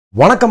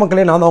வணக்கம்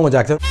மக்களே, நான் தான் உங்க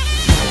ஜாக்சன்.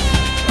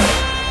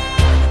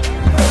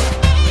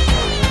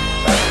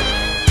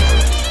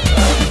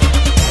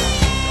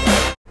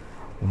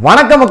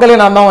 வணக்கம் மக்களே,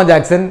 நான் தான் உங்க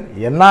ஜாக்சன்.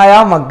 என்னையா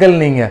மக்கள்,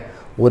 நீங்க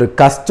ஒரு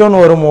கஷ்டம்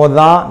வரும்போது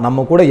தான்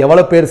நம்ம கூட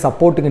எவ்வளோ பேர்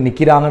சப்போர்ட்டுக்கு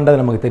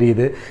நிற்கிறாங்கன்றது நமக்கு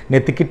தெரியுது.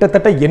 நேற்று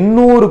கிட்டத்தட்ட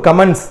 800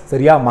 கமெண்ட்ஸ்,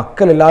 சரியா?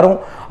 மக்கள் எல்லாரும்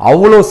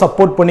அவ்வளோ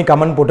சப்போர்ட் பண்ணி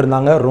கமெண்ட்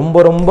போட்டிருந்தாங்க.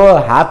 ரொம்ப ரொம்ப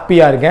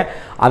ஹாப்பியாக இருக்கேன்.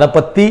 அதை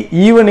பற்றி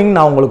ஈவினிங்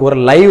நான் உங்களுக்கு ஒரு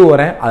லைவ்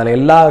வரேன். அதில்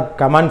எல்லா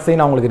கமெண்ட்ஸையும்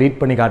நான் உங்களுக்கு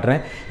ரீட் பண்ணி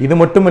காட்டுறேன். இது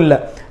மட்டும் இல்லை,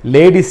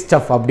 லேடிஸ்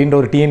ஸ்டஃப் அப்படின்ற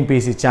ஒரு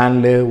TNPSC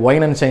channel,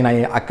 wine and shine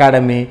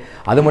academy,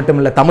 அது மட்டும்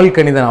இல்லை தமிழ்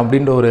கணிதன்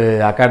அப்படின்ற ஒரு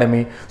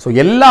அகாடமி. ஸோ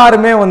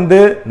எல்லாருமே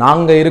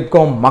நாங்கள்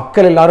இருக்கோம்,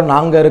 மக்கள் எல்லாரும்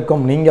நாங்கள்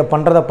இருக்கோம், நீங்கள்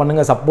பண்ணுறதை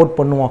பண்ணுங்கள், சப்போர்ட்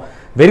பண்ணுவோம்.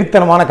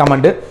 வெறித்தனமான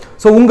கமெண்ட்டு.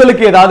 ஸோ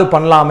உங்களுக்கு ஏதாவது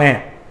பண்ணலாமே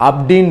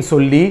அப்படின்னு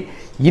சொல்லி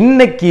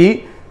இன்னைக்கு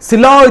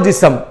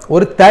சிலாஜிசம்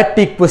ஒரு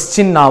 30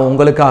 கொஸ்டின் நான்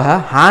உங்களுக்காக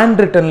ஹேண்ட்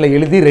ரிட்டனில்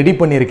எழுதி ரெடி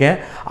பண்ணியிருக்கேன்.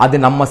 அது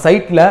நம்ம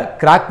சைட்டில்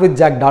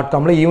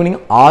crackvithjack.comல ஈவினிங்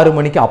 6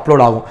 மணிக்கு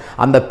அப்லோட் ஆகும்.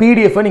 அந்த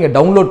பிடிஎஃபை நீங்கள்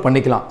டவுன்லோட்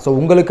பண்ணிக்கலாம். ஸோ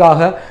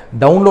உங்களுக்காக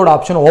டவுன்லோட்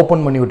ஆப்ஷன்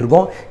ஓப்பன் பண்ணி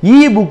விட்டுருக்கோம்.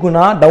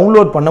 இ-புக்குனா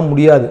டவுன்லோட் பண்ண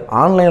முடியாது,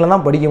 ஆன்லைனில்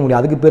தான் படிக்க முடியும்.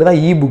 அதுக்கு பேர் தான்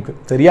இ-புக்,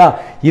 சரியா?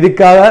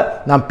 இதுக்காக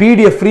நான்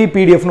பிடிஎஃப், ஃப்ரீ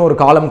பிடிஎஃப்னு ஒரு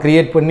காலம்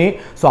கிரியேட் பண்ணி,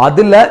 ஸோ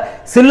அதில்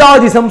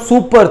சிலாஜிசம்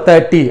சூப்பர்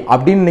 30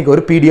 அப்படின்னு இன்னைக்கு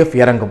ஒரு பிடிஎஃப்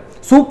இறங்கும்.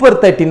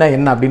 சூப்பர் 30னா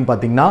என்ன அப்படின்னு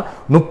பார்த்தீங்கன்னா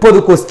 30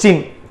 கொஸ்டின்,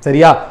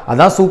 சரியா?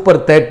 அதான் சூப்பர்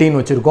 30ன்னு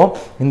வச்சிருக்கோம்.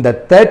 இந்த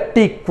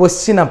 30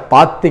 கொஸ்டினை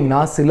பார்த்தீங்கன்னா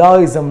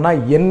சிலாஜிசம்னா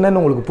என்னன்னு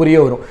உங்களுக்கு புரிய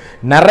வரும்.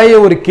 நிறைய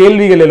ஒரு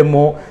கேள்விகள்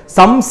எழுமோ,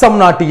 சம்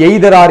நாட்டு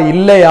எய்தரார்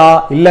இல்லையா,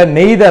 இல்லை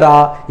நெய்தரா,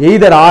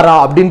 எய்தர் ஆரா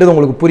அப்படின்றது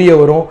உங்களுக்கு புரிய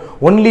வரும்.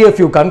 ஒன்லி a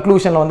few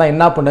கன்க்ளூஷனில் வந்தால்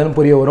என்ன பண்ணுறதுன்னு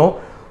புரிய வரும்.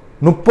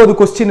 30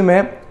 கொஸ்டினுமே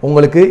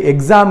உங்களுக்கு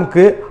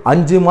எக்ஸாமுக்கு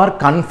 5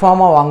 மார்க்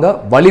கன்ஃபார்மாக வாங்க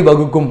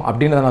வழிவகுக்கும்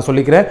அப்படின்றத நான்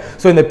சொல்லிக்கிறேன்.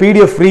 ஸோ இந்த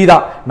பிடிஎஃப் ஃப்ரீ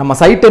தான், நம்ம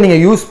சைட்டை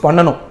நீங்கள் யூஸ்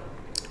பண்ணணும்.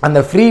 அந்த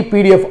ஃப்ரீ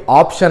பிடிஎஃப்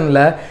ஆப்ஷனில்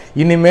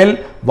இனிமேல்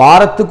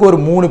வாரத்துக்கு ஒரு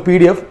 3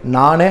 பிடிஎஃப்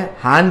நானே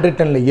ஹேண்ட்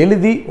ரிட்டனில்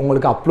எழுதி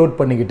உங்களுக்கு அப்லோட்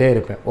பண்ணிக்கிட்டே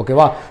இருப்பேன்,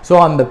 ஓகேவா? ஸோ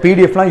அந்த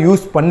பிடிஎஃப்லாம்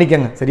யூஸ்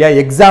பண்ணிக்கங்க, சரியா?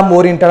 எக்ஸாம்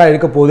ஓரியன்டாக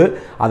இருக்க போது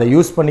அதை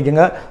யூஸ்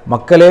பண்ணிக்கங்க.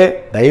 மக்களே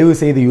தயவு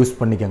செய்து யூஸ்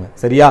பண்ணிக்கங்க,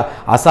 சரியா?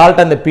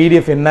 அசால்ட் அந்த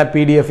பிடிஎஃப் என்ன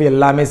பிடிஎஃப்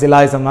எல்லாமே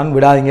சிலாஜிசம் தான்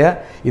விடாதீங்க.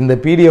 இந்த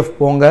பிடிஎஃப்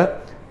போங்க,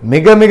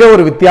 மிக மிக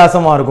ஒரு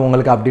வித்தியாசமாக இருக்கும்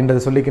உங்களுக்கு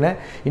அப்படின்றத சொல்லிக்கிறேன்.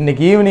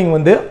 இன்னைக்கு ஈவினிங்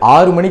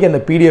 6 மணிக்கு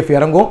அந்த பிடிஎஃப்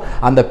இறங்கும்.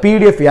 அந்த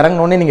பிடிஎஃப்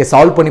இறங்கினோடனே நீங்கள்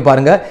சால்வ் பண்ணி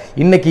பாருங்கள்.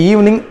 இன்னைக்கு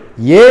ஈவினிங்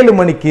 7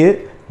 மணிக்கு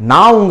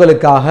நான்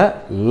உங்களுக்காக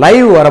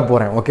லைவ் வர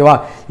போகிறேன், ஓகேவா?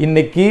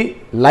 இன்னைக்கு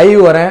லைவ்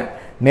வரேன்.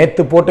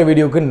 நேற்று போட்ட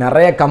வீடியோவுக்கு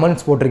நிறைய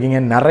கமெண்ட்ஸ் போட்டிருக்கீங்க,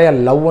 நிறைய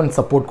லவ் அண்ட்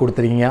சப்போர்ட்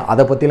கொடுத்துருக்கீங்க.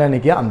 அதை பற்றிலாம்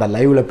இன்றைக்கி அந்த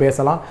லைவில்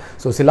பேசலாம்.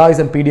 ஸோ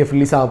சிலாஜிசம் பிடிஎஃப்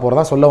ரிலீஸ் ஆக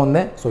போகிறதா சொல்ல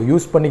வந்தேன். ஸோ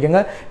யூஸ்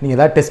பண்ணிக்கோங்க. நீங்கள்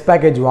ஏதாவது டெஸ்ட்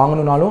பேக்கேஜ்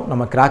வாங்கணுன்னாலும்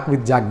நம்ம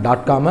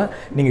crackvithjack.com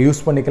நீங்கள்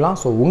யூஸ் பண்ணிக்கலாம்.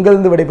 ஸோ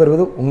உங்களிருந்து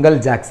விடைபெறுவது உங்கள்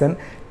ஜாக்சன்.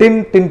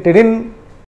 டின் டின் டின்.